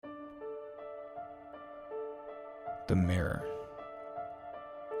the mirror.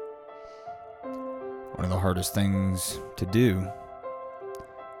 One of the hardest things to do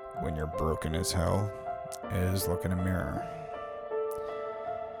when you're broken as hell is look in a mirror.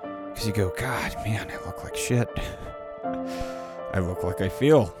 Because you go, God, man, I look like shit. I look like I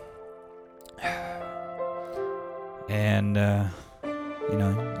feel. And,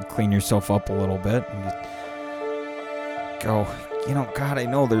 you clean yourself up a little bit and you go, God, I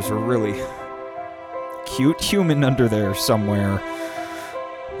know there's a really cute human under there somewhere,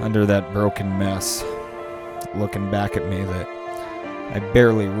 under that broken mess, looking back at me that I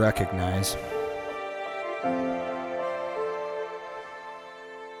barely recognize.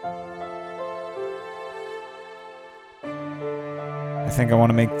 I think I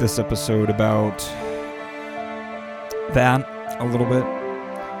want to make this episode about that a little bit.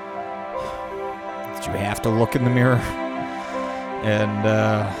 That you have to look in the mirror, and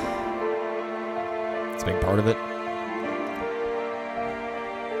it's a big part of it.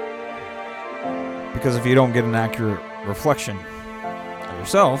 Because if you don't get an accurate reflection of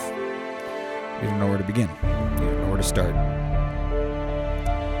yourself, you don't know where to begin. You don't know where to start.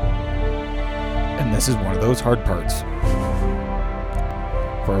 And this is one of those hard parts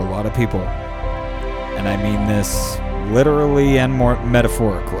for a lot of people. And I mean this literally and more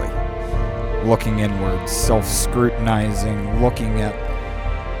metaphorically. Looking inward, self-scrutinizing, looking at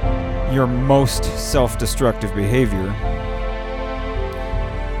your most self-destructive behavior.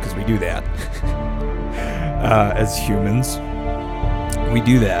 Because we do that. As humans, we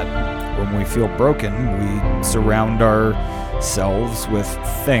do that. When we feel broken, we surround ourselves with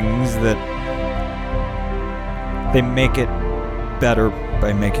things that they make it better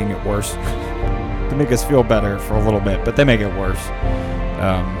by making it worse. They make us feel better for a little bit, but they make it worse.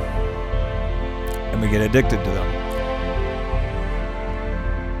 And we get addicted to them.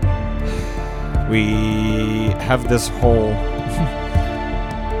 We have this whole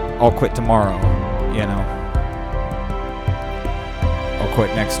I'll quit tomorrow, I'll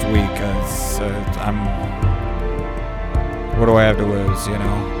quit next week because what do I have to lose,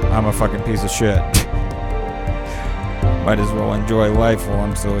 I'm a fucking piece of shit. Might as well enjoy life while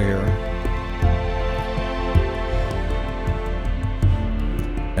I'm still here.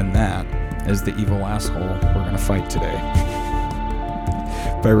 And that is the evil asshole we're going to fight today.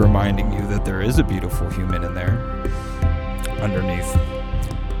 By reminding you that there is a beautiful human in there, underneath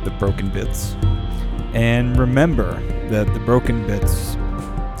the broken bits. And remember that the broken bits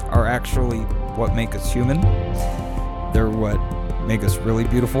are actually what make us human. They're what make us really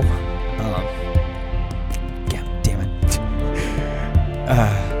beautiful. Damn it.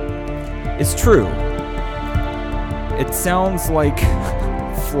 It's true. It sounds like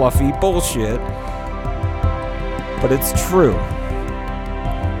fluffy bullshit, but it's true.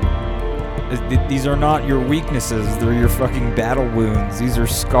 These are not your weaknesses, they're your fucking battle wounds. These are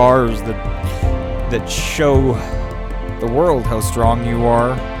scars that show the world how strong you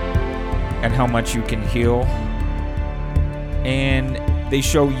are and how much you can heal. And they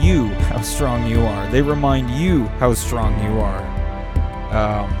show you how strong you are. They remind you how strong you are.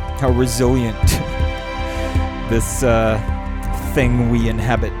 How resilient this thing we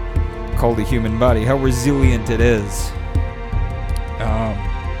inhabit called the human body, how resilient it is.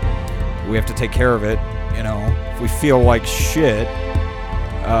 We have to take care of it, If we feel like shit,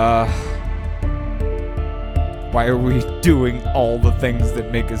 why are we doing all the things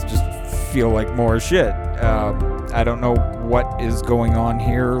that make us just feel like more shit? I don't know what is going on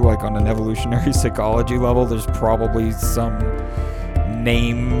here, like on an evolutionary psychology level. There's probably some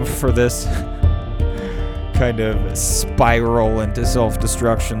name for this kind of spiral into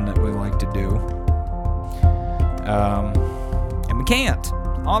self-destruction that we like to do. And we can't.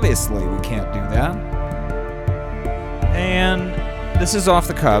 Obviously, we can't do that. And this is off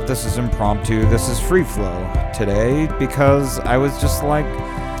the cuff, this is impromptu, this is free flow today, because I was just like,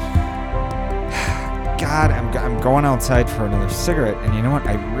 God, I'm going outside for another cigarette, and you know what?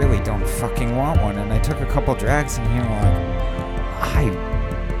 I really don't fucking want one. And I took a couple drags, and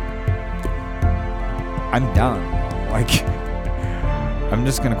I'm done. I'm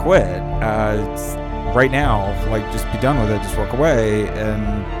just gonna quit. Right now, just be done with it. Just walk away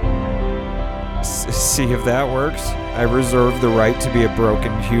and see if that works. I reserve the right to be a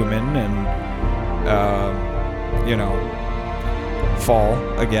broken human and, fall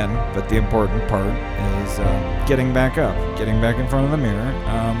again. But the important part is getting back up, getting back in front of the mirror,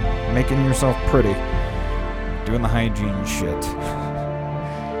 making yourself pretty, doing the hygiene shit,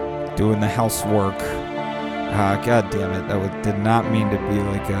 doing the housework. God damn it, that did not mean to be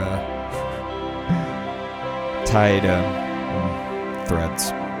like tied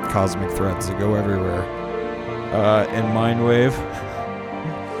threads, cosmic threads that go everywhere. in Mindwave.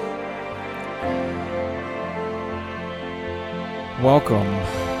 Welcome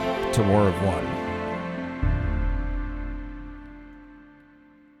to War of One.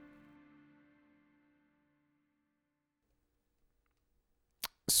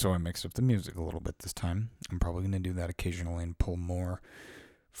 So I mixed up the music a little bit this time. I'm probably going to do that occasionally and pull more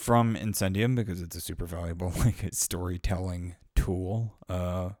from Incendium because it's a super valuable storytelling tool.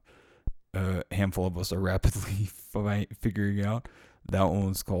 A handful of us are rapidly figuring out. That one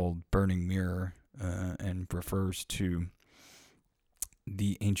was called Burning Mirror and refers to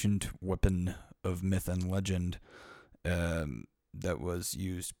the ancient weapon of myth and legend that was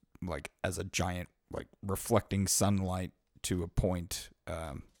used as a giant reflecting sunlight to a point,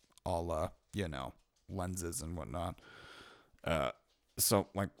 a la, lenses and whatnot. So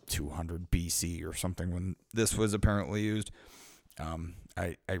 200 BC or something when this was apparently used.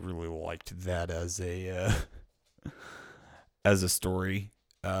 I really liked that as a as a story,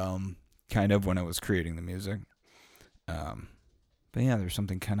 kind of when I was creating the music. But yeah, there's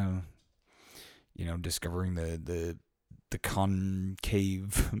something kind of, discovering the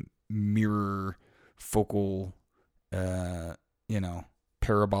concave mirror focal,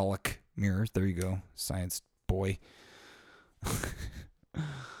 parabolic mirrors. There you go, science boy.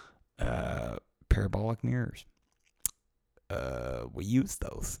 Parabolic mirrors. We use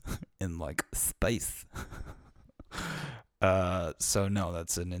those in space. So no,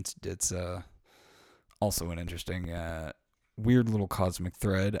 it's also an interesting weird little cosmic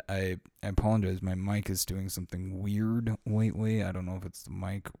thread. I apologize, my mic is doing something weird lately. I don't know if it's the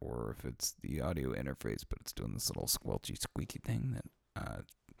mic or if it's the audio interface, but it's doing this little squelchy squeaky thing that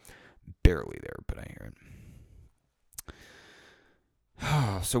barely there, but I hear it.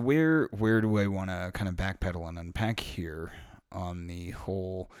 So where do I want to kind of backpedal and unpack here on the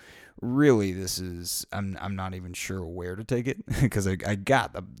whole? Really, this is I'm not even sure where to take it because I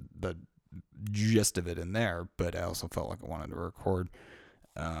got the gist of it in there, but I also felt like I wanted to record,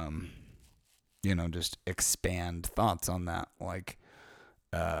 just expand thoughts on that.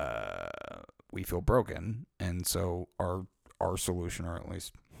 We feel broken, and so our solution, or at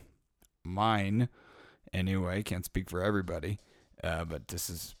least mine, anyway, can't speak for everybody. But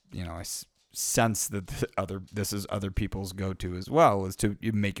this is, I sense that this is other people's go-to as well, is to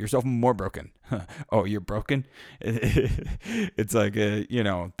make yourself more broken. Oh, you're broken? It's like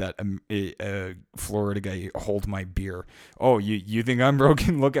that Florida guy, hold my beer. Oh, you think I'm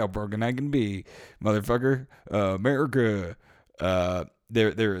broken? Look how broken I can be, motherfucker. America.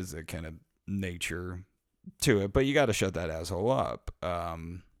 There is a kind of nature to it, but you got to shut that asshole up,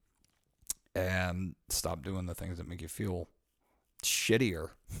 and stop doing the things that make you feel shittier,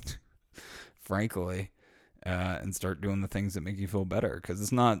 frankly, and start doing the things that make you feel better. Because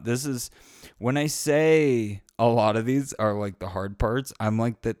this is when I say a lot of these are the hard parts, I'm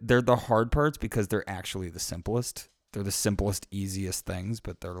that they're the hard parts because they're actually the simplest. They're the simplest, easiest things,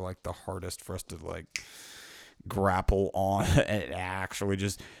 but they're the hardest for us to grapple on and actually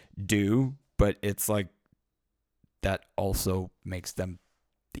just do. But it's that also makes them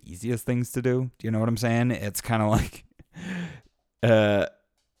the easiest things to do. Do you know what I'm saying? It's kind of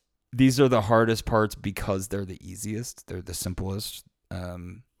these are the hardest parts because they're the easiest. They're the simplest.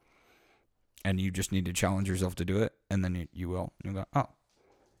 And you just need to challenge yourself to do it. And then you will. You go, oh,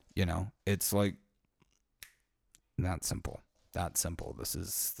 it's that simple. That simple.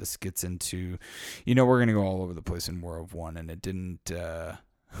 This gets into, we're going to go all over the place in War of One, and it didn't, the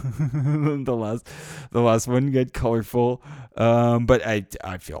last one get colorful, but I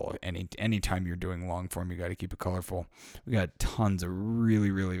feel any time you're doing long form, you got to keep it colorful. We got tons of really,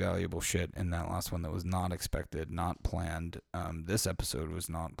 really valuable shit in that last one that was not expected, not planned. This episode was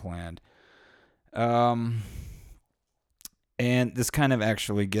not planned, and this kind of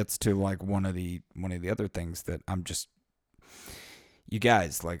actually gets to one of the other things that I'm just, you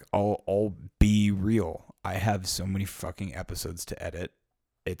guys, I'll be real. I have so many fucking episodes to edit.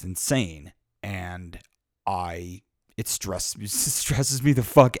 It's insane, and it stresses me the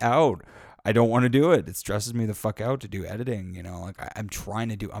fuck out. I don't want to do it. It stresses me the fuck out to do editing. I'm trying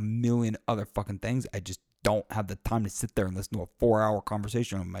to do a million other fucking things. I just don't have the time to sit there and listen to a 4-hour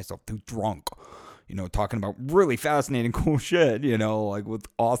conversation with myself too drunk, talking about really fascinating, cool shit, with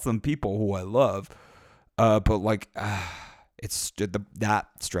awesome people who I love. But that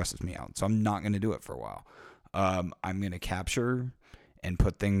stresses me out. So I'm not going to do it for a while. I'm going to capture and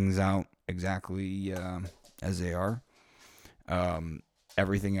put things out exactly as they are.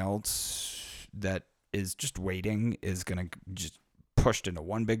 Everything else that is just waiting is going to just pushed into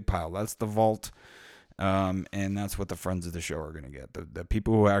one big pile. That's the vault. And that's what the friends of the show are going to get. The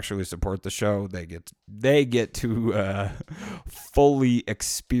people who actually support the show, they get to fully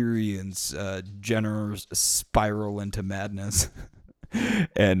experience Jenner's spiral into madness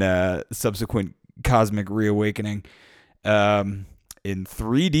and subsequent cosmic reawakening in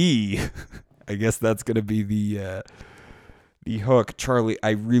 3D. I guess that's going to be the hook. Charlie, I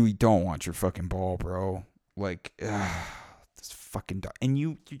really don't want your fucking ball, bro. Like, this fucking dog. And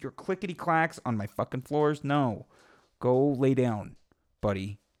your clickety clacks on my fucking floors? No. Go lay down,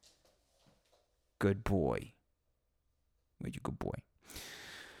 buddy. Good boy. Where'd you go, boy?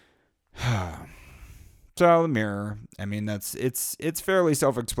 So the mirror. I mean, it's fairly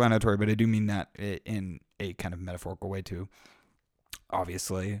self-explanatory, but I do mean that in a kind of metaphorical way too.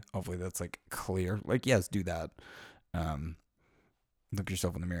 Obviously, hopefully that's like clear. Like, yes, do that. Look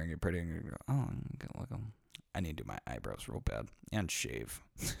yourself in the mirror and get pretty, and you go, oh, look. I need to do my eyebrows real bad and shave.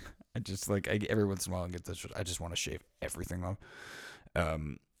 I just every once in a while I get this. I just want to shave everything off.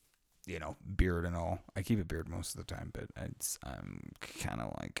 Beard and all. I keep a beard most of the time, but I'm kind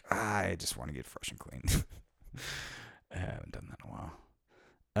of like, I just want to get fresh and clean. I haven't done that in a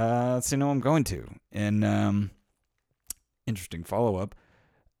while. So I'm going to. And interesting follow-up.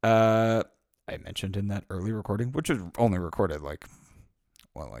 I mentioned in that early recording, which was only recorded like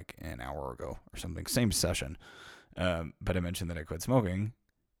an hour ago or something, same session. But I mentioned that I quit smoking,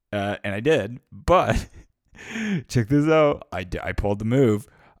 and I did. But check this out. I pulled the move.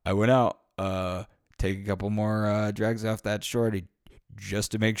 I went out, take a couple more drags off that shorty,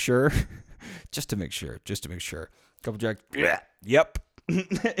 just to make sure. Just to make sure. Couple drags. Yep.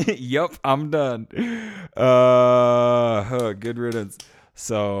 Yep. I'm done. Good riddance.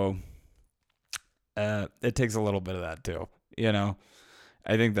 So it takes a little bit of that too.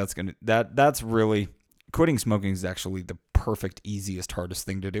 I think that's really, quitting smoking is actually the perfect, easiest, hardest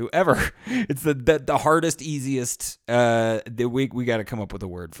thing to do ever. It's the hardest, easiest. We got to come up with a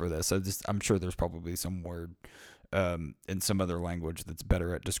word for this. I'm sure there's probably some word in some other language that's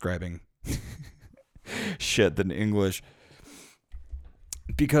better at describing shit than English.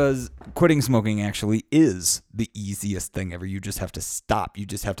 Because quitting smoking actually is the easiest thing ever. You just have to stop. You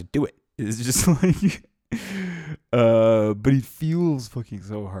just have to do it. It's just like, but it feels fucking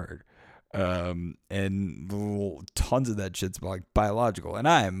so hard. And tons of that shit's like biological. And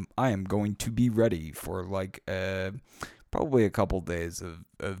I am going to be ready for like, probably a couple days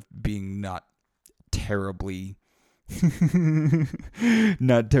of being not terribly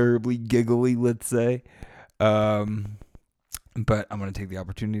giggly, let's say. But I'm going to take the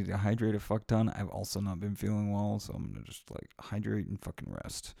opportunity to hydrate a fuck ton. I've also not been feeling well, so I'm going to just like hydrate and fucking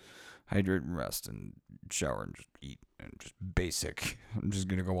rest. Hydrate and rest and shower and just eat and just basic. I'm just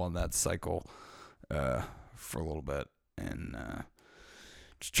going to go on that cycle for a little bit and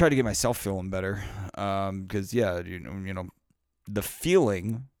just try to get myself feeling better. Because, yeah, the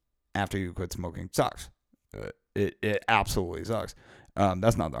feeling after you quit smoking sucks. It absolutely sucks.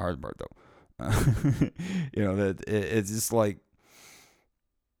 That's not the hard part, though. It's just like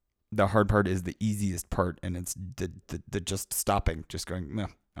the hard part is the easiest part, and it's the just stopping, just going, no,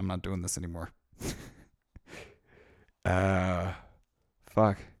 I'm not doing this anymore.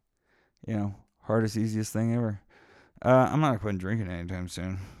 Fuck, hardest, easiest thing ever. I'm not quitting drinking anytime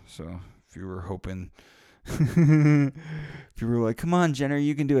soon. So if you were hoping, if you were like, come on, Jenner,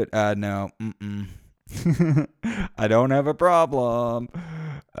 you can do it. No, I don't have a problem.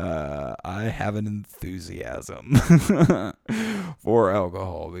 I have an enthusiasm for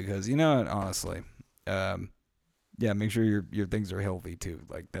alcohol because, honestly, make sure your things are healthy too.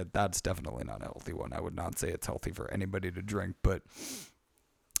 Like that's definitely not a healthy one. I would not say it's healthy for anybody to drink, but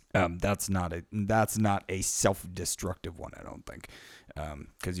that's not a self-destructive one, I don't think.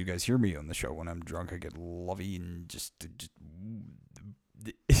 Because you guys hear me on the show when I'm drunk, I get lovey and just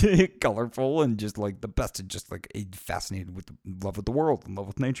colorful and just like the best, and just like fascinated with love with the world and love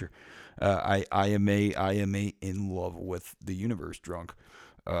with nature. I am a in love with the universe drunk.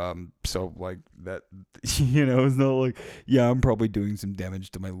 So like that, it's not like, yeah, I'm probably doing some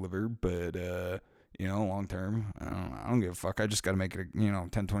damage to my liver, but long term, I don't give a fuck. I just got to make it 10,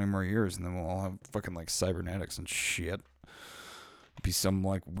 20 more years, and then we'll all have fucking like cybernetics and shit. Be some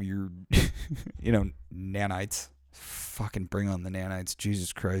like weird, nanites. Fucking bring on the nanites,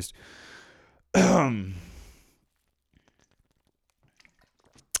 Jesus Christ.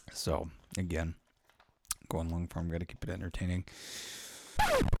 So again, going long form, gotta keep it entertaining.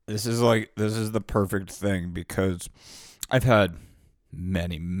 This is the perfect thing because I've had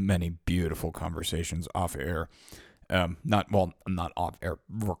many, many beautiful conversations off air. Not off air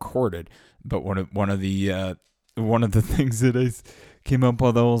recorded, but one of the one of the things that I came up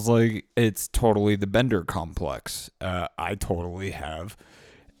with, I was like, it's totally the Bender complex. I totally have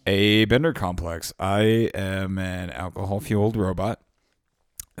a Bender complex. I am an alcohol-fueled robot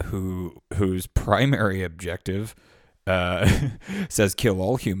whose primary objective says kill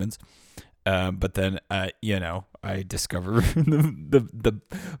all humans. But then, I discover the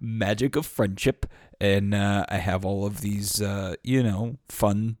magic of friendship, and I have all of these,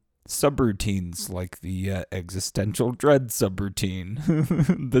 fun subroutines, like the existential dread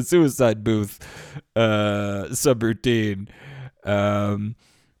subroutine, the suicide booth subroutine,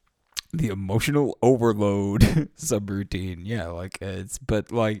 the emotional overload subroutine. Yeah,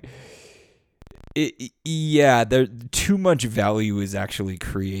 yeah, there too much value is actually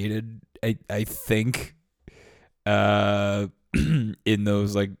created. I think in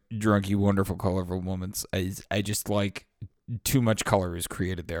those like drunky, wonderful, colorful moments. I just like too much color is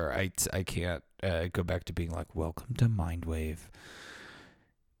created there. I can't go back to being like, welcome to Mindwave.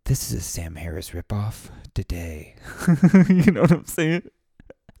 This is a Sam Harris ripoff today. You know what I'm saying?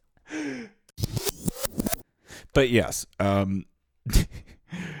 But yes,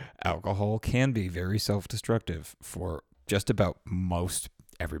 alcohol can be very self-destructive for just about most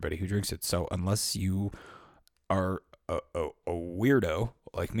everybody who drinks it. So unless you are a weirdo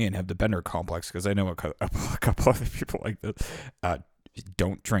like me and have the Bender complex, because I know a couple other people like this,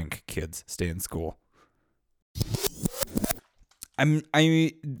 don't drink, kids. Stay in school. I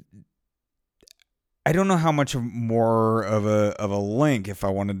don't know how much more of a link, if I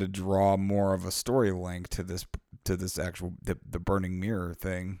wanted to draw more of a story link to this actual the Burning Mirror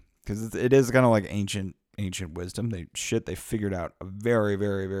thing, because it is kind of like ancient wisdom. They figured out a very,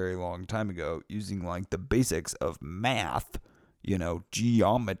 very, very long time ago using like the basics of math,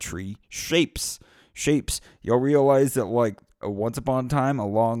 geometry, shapes. You'll realize that like once upon a time, a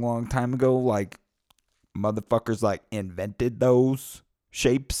long, long time ago, like motherfuckers like invented those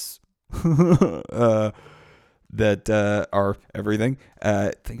shapes that are everything.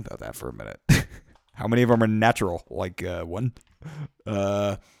 Think about that for a minute. How many of them are natural? Like one,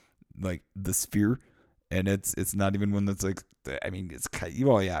 like the sphere, and it's not even one that's like. I mean, it's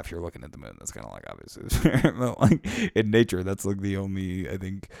yeah. If you're looking at the moon, that's kind of like obviously, but like in nature, that's like the only I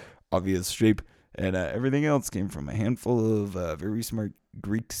think obvious shape, and everything else came from a handful of very smart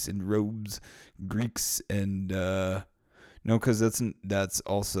Greeks and Greeks and no, because that's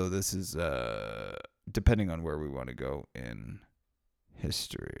also this is depending on where we want to go in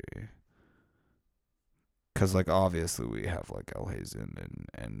history. Because, like, obviously we have, like, Alhazen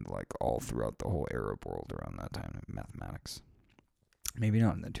and, like, all throughout the whole Arab world around that time in mathematics. Maybe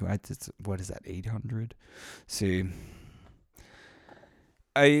not in the what is that, 800? See,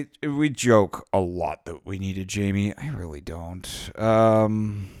 we joke a lot that we needed Jamie. I really don't. I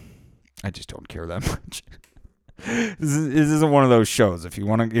just don't care that much. This isn't one of those shows. If you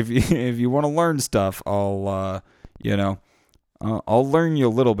want to learn stuff, I'll learn you a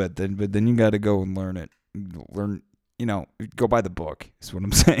little bit, but then you got to go and learn it. Go buy the book is what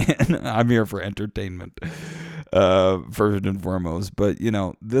I'm saying. I'm here for entertainment, first and foremost. But,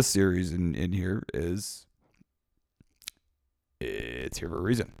 this series in here it's here for a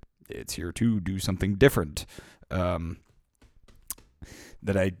reason. It's here to do something different that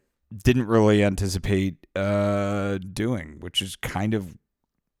I didn't really anticipate doing, which is kind of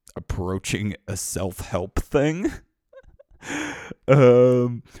approaching a self-help thing.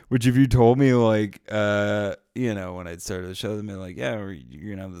 Which if you told me like when I started the show, they'd be like, yeah,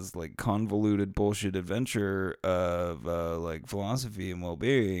 you're gonna have this like convoluted bullshit adventure of like philosophy and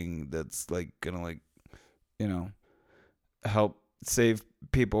well-being that's like gonna like help save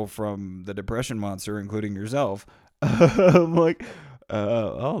people from the depression monster, including yourself. I'm like,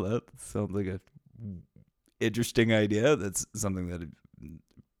 that sounds like a interesting idea. That's something that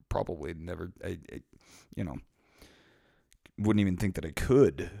probably never wouldn't even think that I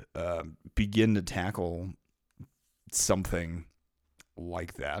could begin to tackle something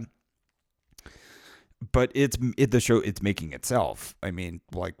like that. But the show, it's making itself. I mean,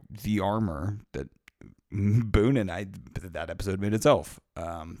 like the armor that Boone and I, that episode made itself.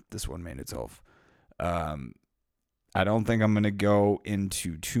 This one made itself. I don't think I'm going to go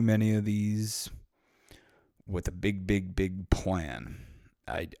into too many of these with a big, big, big plan.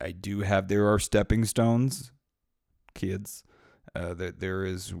 There are stepping stones, kids.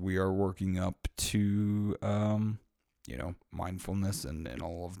 We are working up to, mindfulness and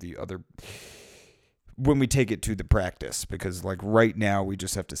all of the other, when we take it to the practice, because like right now we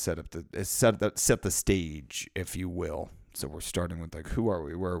just have to set the stage, if you will. So we're starting with like, who are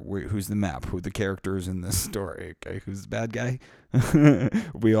we? Who's the map? Who are the characters in this story? Okay, who's the bad guy?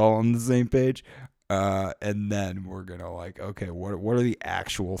 We all on the same page? And then we're gonna like, okay, what are the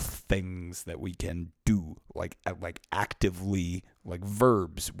actual things that we can do, like actively, like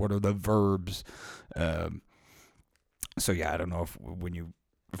verbs? What are the verbs? So yeah, I don't know if when you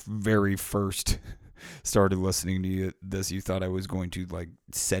very first started listening to this, you thought I was going to like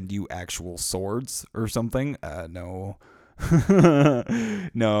send you actual swords or something. No,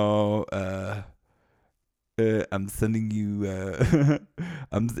 no. I'm sending you.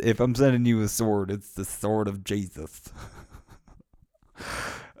 If I'm sending you a sword, it's the sword of Jesus.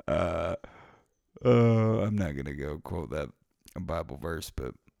 I'm not gonna go quote that Bible verse,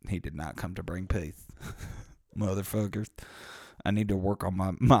 but he did not come to bring peace, motherfuckers. I need to work on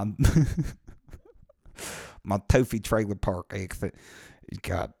my my Tofi trailer park exit.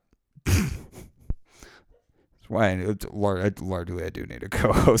 God. Why, largely I do need a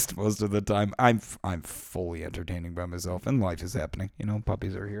co-host most of the time. I'm fully entertaining by myself, and life is happening. You know,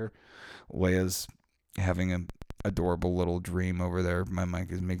 puppies are here. Leia's having an adorable little dream over there. My mic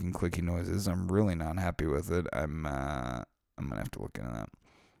is making clicky noises. I'm really not happy with it. I'm gonna have to look into that.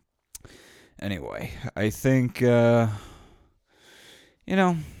 Anyway, I think you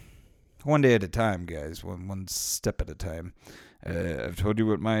know, one day at a time, guys. One step at a time. I've told you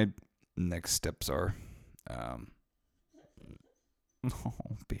what my next steps are. Oh,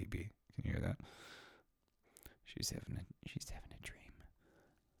 baby, can you hear that? She's having a dream.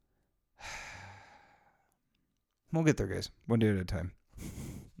 We'll get there, guys. One day at a time.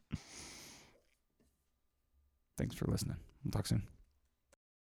 Thanks for listening. We'll talk soon.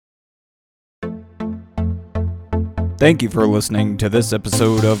 Thank you for listening to this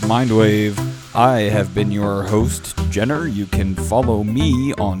episode of Mindwave. I have been your host, Jenner. You can follow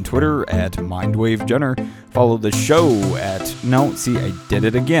me on Twitter at MindwaveJenner. Follow the show at... No, see, I did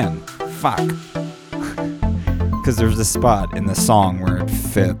it again. Fuck. Because there's a spot in the song where it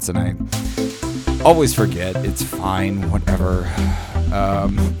fits, and I always forget. It's fine, whatever.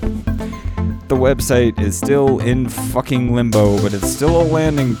 The website is still in fucking limbo, but it's still a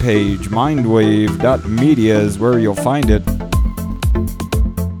landing page. Mindwave.media is where you'll find it.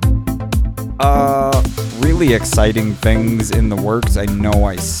 Really exciting things in the works. I know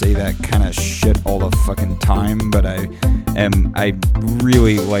I say that kind of shit all the fucking time, but I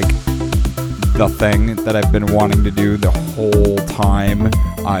really like the thing that I've been wanting to do the whole time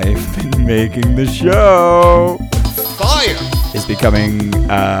I've been making the show. Fire! Is becoming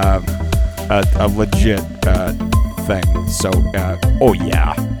a legit thing. So, oh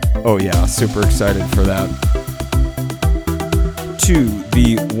yeah, super excited for that. To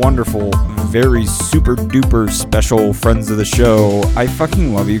the wonderful, very super duper special friends of the show, I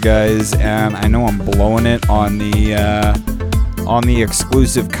fucking love you guys, and I know I'm blowing it on the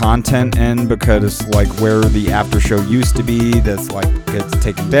exclusive content end, because like where the after show used to be, that's like gets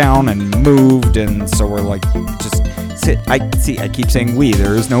taken down and moved, and so we're like just. I keep saying we.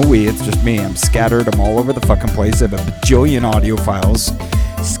 There is no we. It's just me. I'm scattered. I'm all over the fucking place. I have a bajillion audio files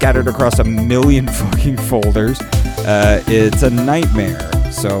scattered across a million fucking folders. It's a nightmare.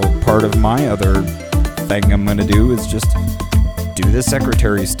 So part of my other thing I'm gonna do is just do the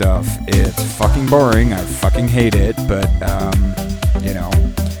secretary stuff. It's fucking boring. I fucking hate it. But you know,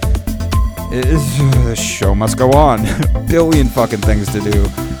 the show must go on. Billion fucking things to do.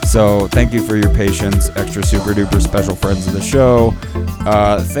 So thank you for your patience, extra super duper special friends of the show.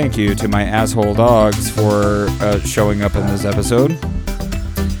 Thank you to my asshole dogs for showing up in this episode.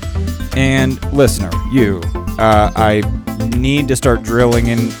 And listener, you, I need to start drilling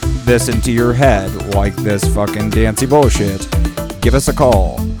this into your head like this fucking dancy bullshit. Give us a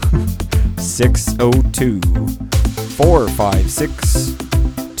call.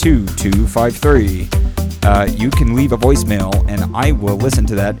 602-456-2253. You can leave a voicemail and I will listen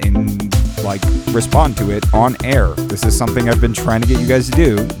to that and like respond to it on air. This is something I've been trying to get you guys to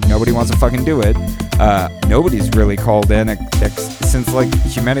do. Nobody wants to fucking do it. Nobody's really called in since like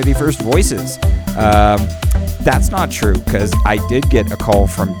Humanity First Voices. That's not true, because I did get a call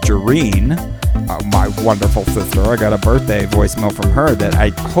from Jareen, my wonderful sister. I got a birthday voicemail from her that I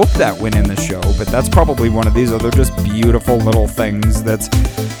hope that went in the show, but that's probably one of these other just beautiful little things that's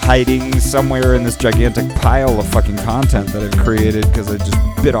hiding somewhere in this gigantic pile of fucking content that I've created, because I just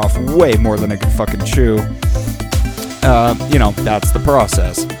bit off way more than I could fucking chew. You know, that's the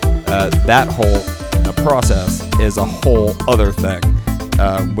process. The process is a whole other thing,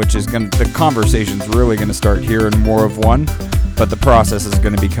 which is the conversation's really gonna start here in more of one, but the process is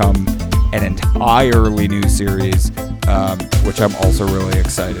gonna become an entirely new series, which I'm also really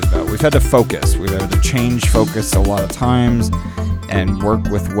excited about. We've had to focus. We've had to change focus a lot of times and work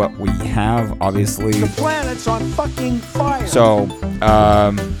with what we have, obviously. The planet's on fucking fire. So,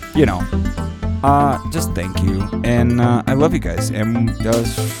 you know, Just thank you. And I love you guys. And in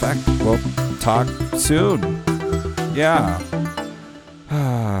fact, we'll talk soon. Yeah.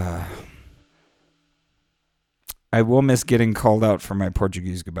 I will miss getting called out for my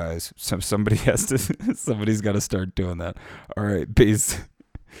Portuguese goodbyes. So somebody's got to start doing that. All right, peace.